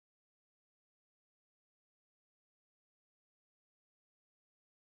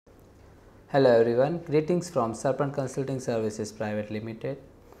Hello everyone, greetings from Serpent Consulting Services Private Limited.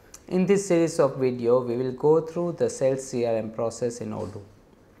 In this series of video, we will go through the sales CRM process in Odoo.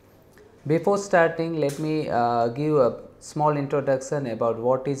 Before starting, let me give a small introduction about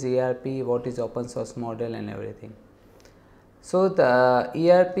what is ERP, what is open source model and everything. So the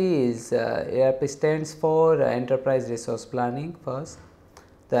ERP stands for Enterprise Resource Planning first.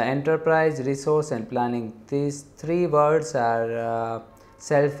 The enterprise, resource and planning, these three words are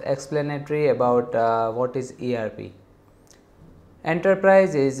self-explanatory about what is ERP.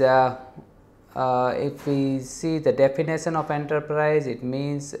 Enterprise is, if we see the definition of enterprise, it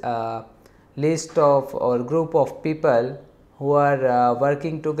means a list of or group of people who are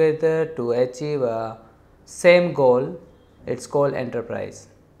working together to achieve a same goal. It's called enterprise.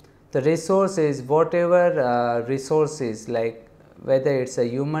 The resource is whatever resources, like whether it's a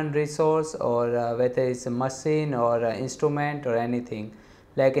human resource or whether it's a machine or an instrument or anything.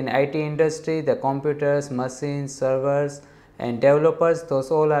 Like in IT industry, the computers, machines, servers and developers, those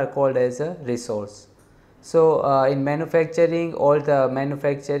all are called as a resource. So in manufacturing, all the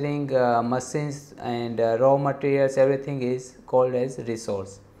manufacturing machines and raw materials, everything is called as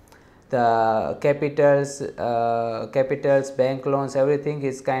resource. The capitals, bank loans, everything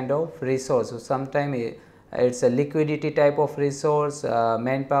is kind of resource. So sometimes it's a liquidity type of resource,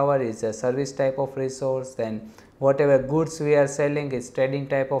 manpower is a service type of resource, then whatever goods we are selling is trading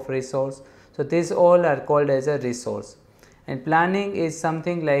type of resource. So these all are called as a resource. And planning is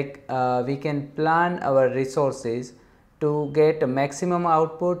something like we can plan our resources to get a maximum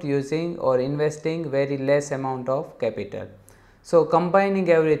output using or investing very less amount of capital. So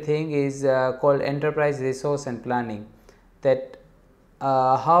combining everything is called enterprise resource and planning. That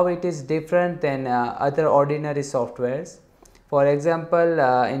how it is different than other ordinary softwares. For example,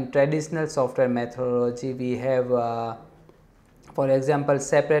 in traditional software methodology, we have for example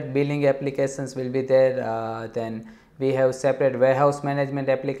separate billing applications will be there, then we have separate warehouse management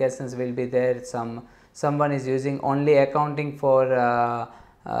applications will be there. Someone is using only accounting for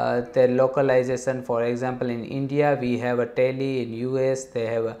their localization. For example, in India we have a Tally, in US they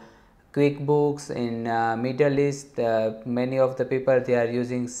have a QuickBooks, in Middle East many of the people they are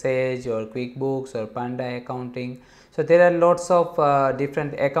using Sage or QuickBooks or Panda accounting. So there are lots of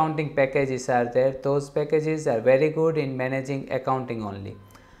different accounting packages are there. Those packages are very good in managing accounting only.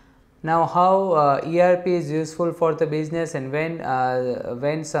 Now how ERP is useful for the business and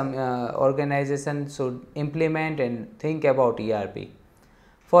when some organization should implement and think about ERP.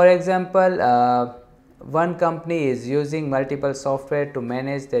 For example, one company is using multiple software to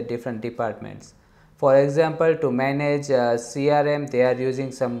manage the different departments. For example, to manage CRM, they are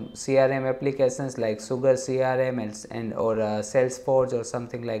using some CRM applications like Sugar CRM and or Salesforce or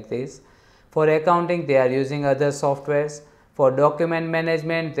something like this. For accounting, they are using other softwares. For document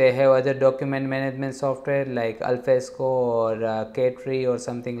management, they have other document management software like Alfresco or K3 or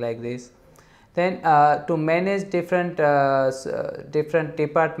something like this. Then to manage different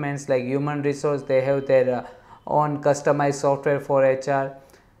departments like human resource, they have their own customized software for HR.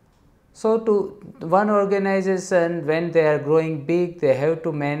 So to one organization, when they are growing big, they have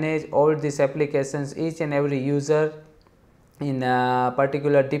to manage all these applications, each and every user in a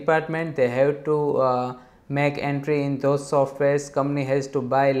particular department. They have to make entry in those softwares. Company has to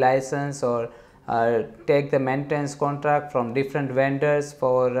buy license or take the maintenance contract from different vendors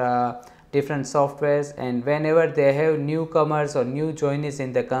for different softwares, and whenever they have newcomers or new joinees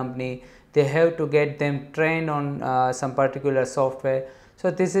in the company, they have to get them trained on some particular software. So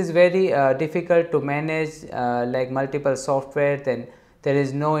this is very difficult to manage like multiple software. Then there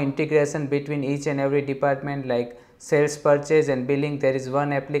is no integration between each and every department. Like sales, purchase and billing, there is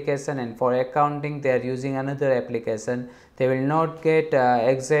one application, and for accounting they are using another application. They will not get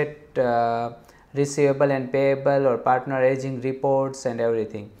exact receivable and payable or partner aging reports and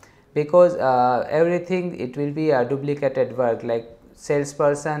everything, because everything it will be a duplicated work. Like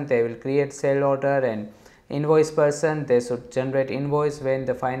salesperson, they will create sale order, and invoice person, they should generate invoice when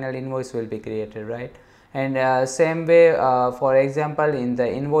the final invoice will be created, right? And same way, for example, in the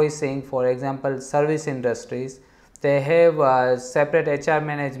invoicing, for example, service industries, they have separate HR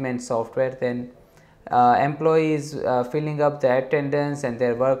management software. Then employees filling up the attendance and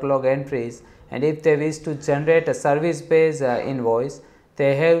their work log entries, and if they wish to generate a service based invoice,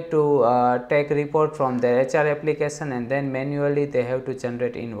 they have to take report from their HR application, and then manually they have to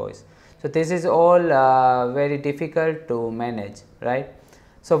generate invoice. So this is all very difficult to manage, right?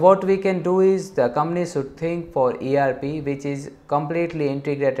 So what we can do is the company should think for ERP, which is completely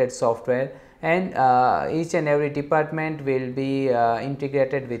integrated software, and each and every department will be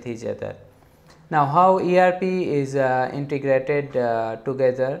integrated with each other. Now how ERP is integrated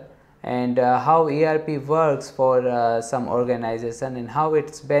together, and how ERP works for some organization and how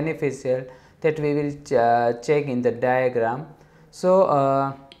it's beneficial, that we will check in the diagram.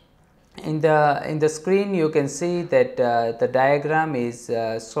 So in the screen you can see that the diagram is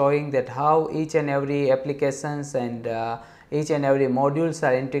showing that how each and every applications and each and every modules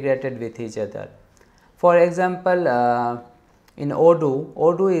are integrated with each other. For example, in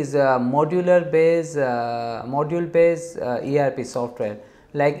Odoo is a module based ERP software.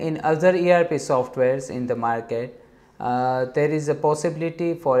 Like in other ERP softwares in the market, there is a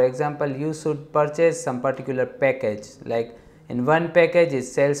possibility, for example, you should purchase some particular package, like in one package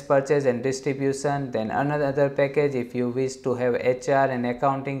is sales, purchase and distribution, then another package if you wish to have HR and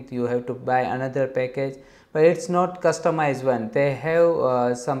accounting, you have to buy another package, but it is not customized one. They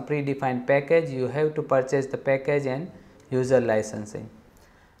have some predefined package, you have to purchase the package and user licensing.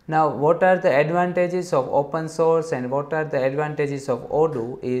 Now, what are the advantages of open source and what are the advantages of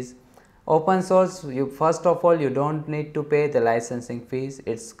Odoo is, open source, you first of all you do not need to pay the licensing fees, it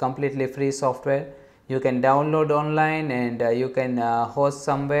is completely free software. You can download online and you can host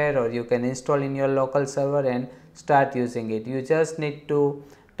somewhere, or you can install in your local server and start using it. You just need to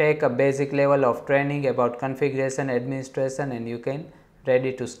take a basic level of training about configuration, administration, and you can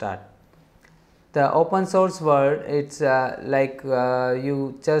ready to start. The open source world, it's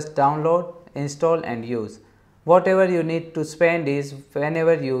you just download, install and use. Whatever you need to spend is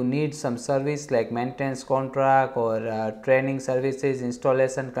whenever you need some service like maintenance contract or training services,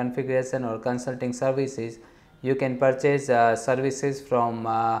 installation, configuration or consulting services, you can purchase services from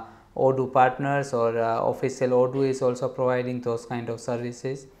Odoo partners, or official Odoo is also providing those kind of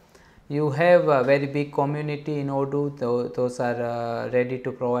services. You have a very big community in Odoo, those are ready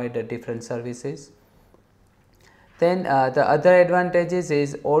to provide different services. Then the other advantages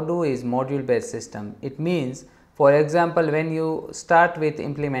is Odoo is module based system. It means, for example, when you start with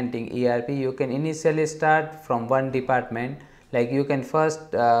implementing ERP, you can initially start from one department, like you can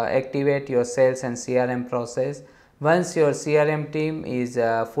first activate your sales and CRM process. Once your CRM team is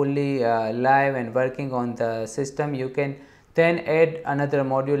fully live and working on the system, you can then add another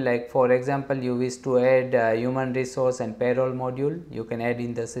module, like for example, you wish to add human resource and payroll module, you can add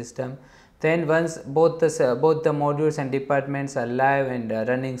in the system. Then once both the modules and departments are live and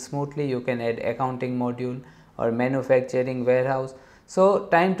running smoothly, you can add accounting module or manufacturing warehouse. So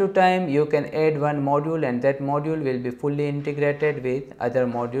time to time you can add one module and that module will be fully integrated with other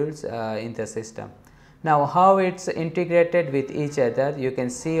modules in the system. Now how it's integrated with each other, you can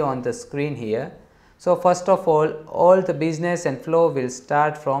see on the screen here. So first of all the business and flow will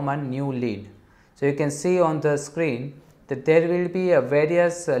start from a new lead. So you can see on the screen that there will be a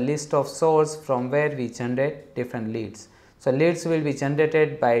various list of source from where we generate different leads. So leads will be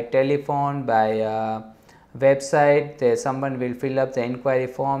generated by telephone, by website, someone will fill up the inquiry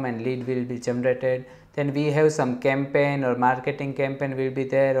form and lead will be generated. Then we have some campaign or marketing campaign will be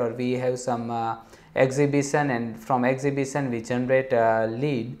there, or we have some exhibition, and from exhibition we generate a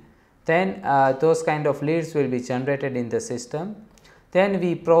lead. Then those kind of leads will be generated in the system. Then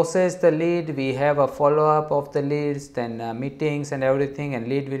we process the lead, we have a follow up of the leads, then meetings and everything, and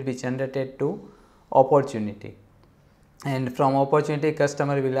lead will be generated to opportunity. And from opportunity,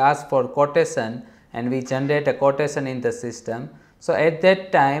 customer will ask for quotation and we generate a quotation in the system. So at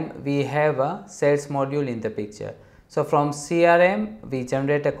that time we have a sales module in the picture. So from CRM we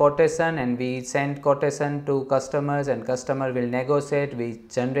generate a quotation and we send quotation to customers, and customer will negotiate, we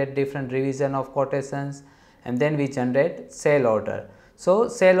generate different revision of quotations, and then we generate sale order. So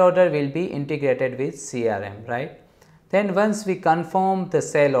sale order will be integrated with CRM, right? Then once we confirm the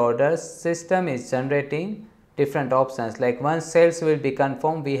sale orders, system is generating different options, like once sales will be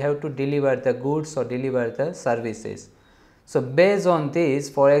confirmed, we have to deliver the goods or deliver the services. So based on this,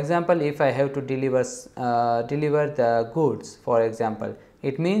 for example, if I have to deliver the goods, for example,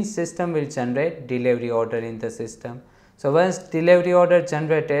 it means system will generate delivery order in the system. So once delivery order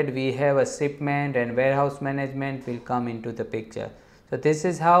generated, we have a shipment and warehouse management will come into the picture. So this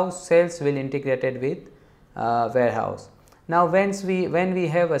is how sales will integrated with warehouse. Now when we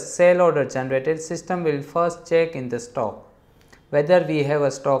have a sale order generated, system will first check in the stock whether we have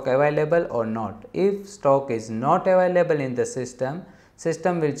a stock available or not. If stock is not available in the system,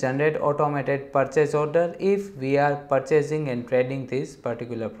 system will generate automated purchase order if we are purchasing and trading this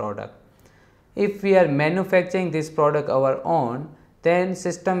particular product. If we are manufacturing this product our own, then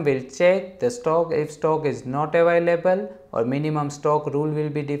system will check the stock. If stock is not available or minimum stock rule will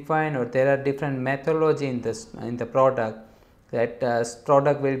be defined, or there are different methodology in the product, that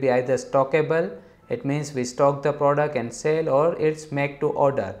product will be either stockable, it means we stock the product and sell, or it's make to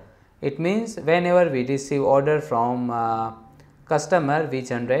order. It means whenever we receive order from customer, we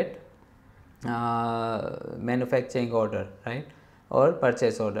generate manufacturing order, right, or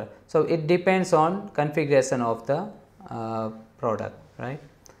purchase order. So, it depends on configuration of the product, right.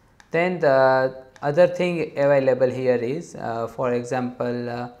 Then the other thing available here is for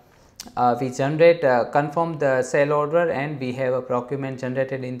example, we generate confirm the sale order and we have a procurement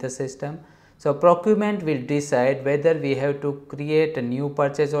generated in the system. So, procurement will decide whether we have to create a new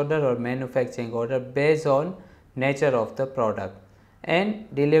purchase order or manufacturing order based on nature of the product, and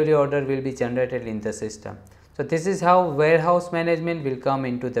delivery order will be generated in the system. So, this is how warehouse management will come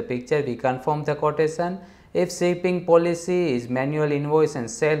into the picture. We confirm the quotation. If shipping policy is manual invoice and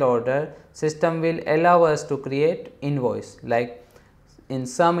sale order, system will allow us to create invoice. Like in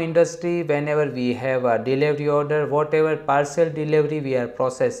some industry, whenever we have a delivery order, whatever parcel delivery we are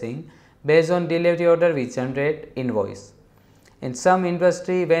processing, based on delivery order we generate invoice. In some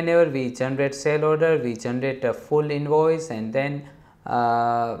industry, whenever we generate sale order, we generate a full invoice, and then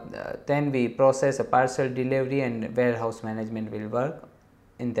we process a parcel delivery, and warehouse management will work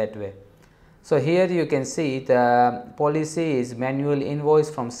in that way. So, here you can see the policy is manual invoice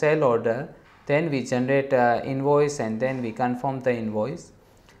from sale order, then we generate invoice and then we confirm the invoice.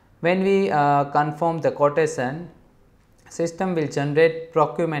 When we confirm the quotation, system will generate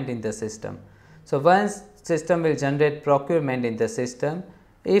procurement in the system. So, once system will generate procurement in the system,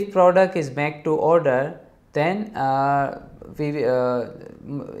 if product is make to order, then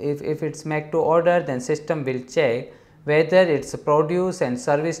if it is make to order, then system will check whether it is produce and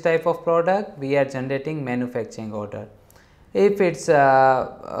service type of product, we are generating manufacturing order. If it is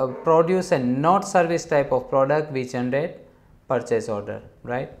produce and not service type of product, we generate purchase order,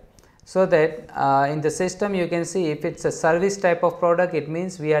 right. So, that in the system you can see if it is a service type of product, it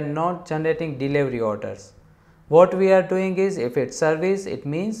means we are not generating delivery orders. What we are doing is, if it is service, it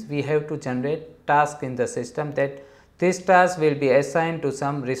means we have to generate task in the system, that this task will be assigned to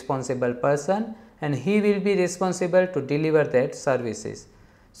some responsible person and he will be responsible to deliver that services.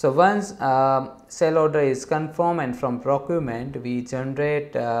 So, once sale order is confirmed and from procurement we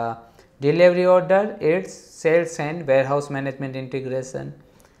generate delivery order, it is sales and warehouse management integration.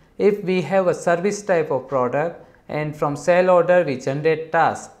 If we have a service type of product and from sale order we generate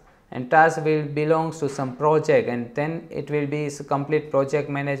task, and task will belongs to some project, and then it will be complete project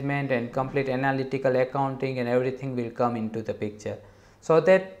management and complete analytical accounting and everything will come into the picture. So,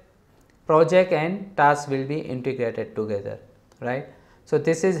 that project and task will be integrated together, right. So,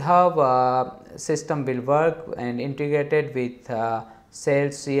 this is how system will work and integrated with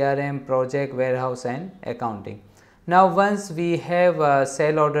sales, CRM, project, warehouse and accounting. Now, once we have a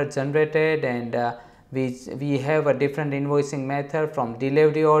sale order generated and we have a different invoicing method, from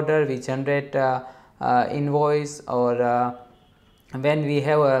delivery order we generate invoice, or when we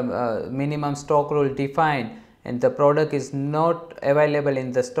have a minimum stock rule defined and the product is not available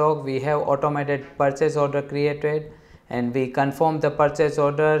in the stock, we have automated purchase order created and we confirm the purchase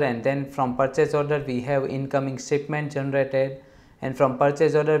order, and then from purchase order we have incoming shipment generated, and from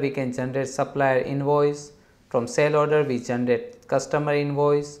purchase order we can generate supplier invoice, from sale order we generate customer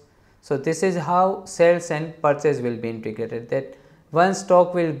invoice. So, this is how sales and purchase will be integrated, that one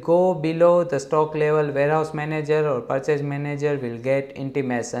stock will go below the stock level, warehouse manager or purchase manager will get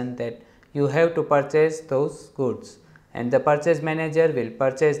intimation that you have to purchase those goods, and the purchase manager will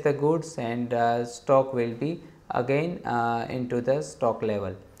purchase the goods and stock will be again into the stock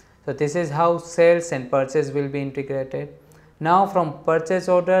level. So, this is how sales and purchase will be integrated. Now, from purchase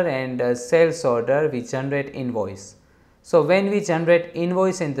order and sales order we generate invoice. So, when we generate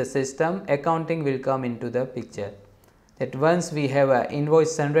invoice in the system, accounting will come into the picture, that once we have an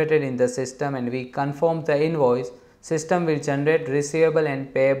invoice generated in the system and we confirm the invoice, system will generate receivable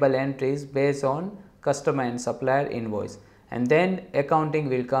and payable entries based on customer and supplier invoice, and then accounting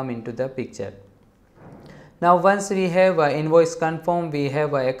will come into the picture. Now, once we have invoice confirmed, we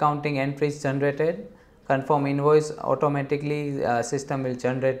have accounting entries generated. Confirm invoice, automatically system will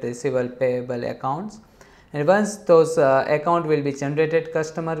generate receivable, payable accounts, and once those account will be generated,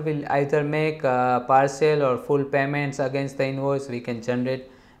 customer will either make partial or full payments against the invoice. We can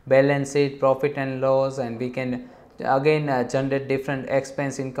generate balance sheet, profit and loss, and we can again generate different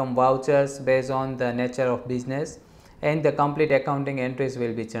expense income vouchers based on the nature of business, and the complete accounting entries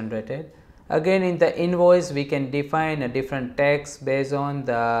will be generated. Again, in the invoice we can define a different tax based on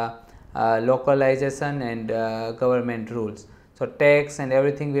the localization and government rules. So, tax and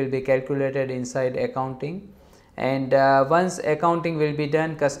everything will be calculated inside accounting, and once accounting will be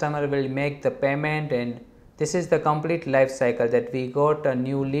done, customer will make the payment, and this is the complete life cycle, that we got a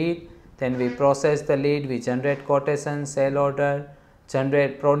new lead, then we process the lead, we generate quotation, sale order,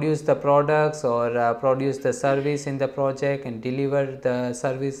 produce the products or produce the service in the project and deliver the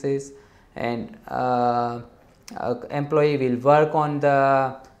services, and employee will work on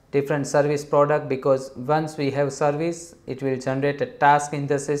the different service product, because once we have service, it will generate a task in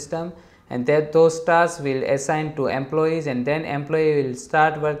the system, and that those tasks will assign to employees, and then employee will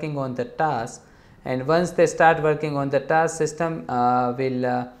start working on the task, and once they start working on the task, system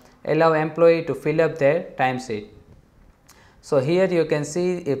will allow employee to fill up their time sheet. So here you can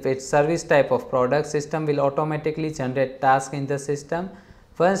see, if it's service type of product, system will automatically generate task in the system.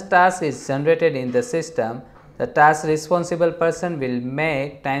 Once task is generated in the system, the task responsible person will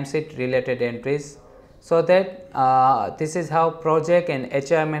make timesheet related entries, so that this is how project and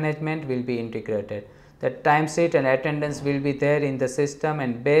HR management will be integrated. The timesheet and attendance will be there in the system,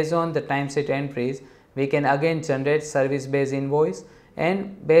 and based on the timesheet entries, we can again generate service based invoice,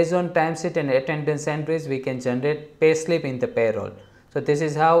 and based on timesheet and attendance entries, we can generate pay slip in the payroll. So this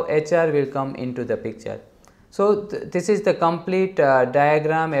is how HR will come into the picture. So this is the complete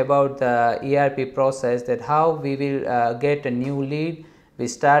diagram about the ERP process, that how we will get a new lead, we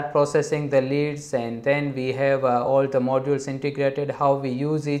start processing the leads, and then we have all the modules integrated, how we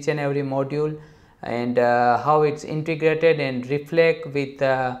use each and every module, and how it's integrated and reflect with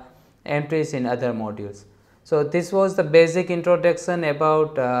entries in other modules. So this was the basic introduction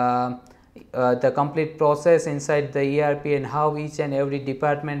about the complete process inside the ERP, and how each and every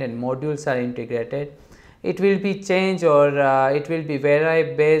department and modules are integrated. It will be change, or it will be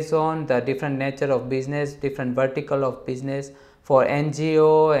vary based on the different nature of business, different vertical of business. For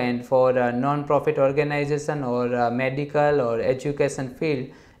NGO and for non-profit organization, or medical or education field,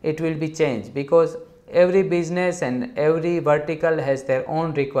 it will be changed, because every business and every vertical has their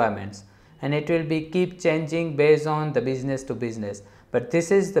own requirements, and it will be keep changing based on the business to business. But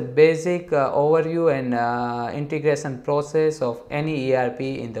this is the basic overview and integration process of any ERP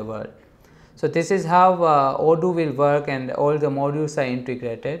in the world. So this is how Odoo will work, and all the modules are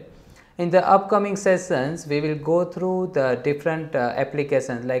integrated. In the upcoming sessions, we will go through the different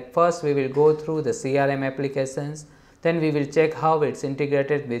applications. Like first we will go through the CRM applications, then we will check how it's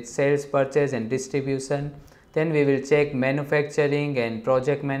integrated with sales, purchase and distribution. Then we will check manufacturing and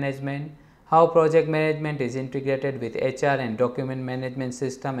project management, how project management is integrated with HR and document management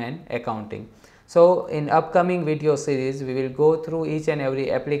system and accounting. So in upcoming video series, we will go through each and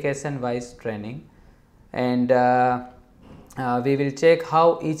every application wise training, and we will check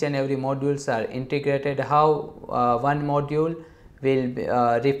how each and every modules are integrated, how one module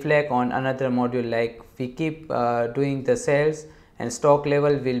will reflect on another module. Like we keep doing the sales, and stock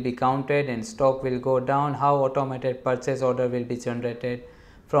level will be counted and stock will go down, how automated purchase order will be generated.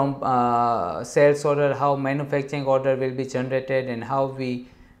 From sales order, how manufacturing order will be generated, and how we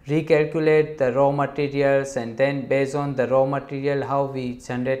recalculate the raw materials, and then based on the raw material, how we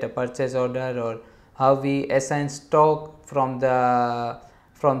generate a purchase order, or how we assign stock from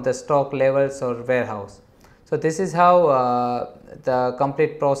the stock levels or warehouse. So this is how the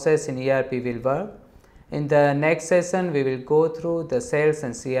complete process in ERP will work. In the next session, we will go through the sales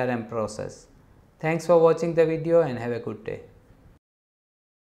and CRM process. Thanks for watching the video, and have a good day.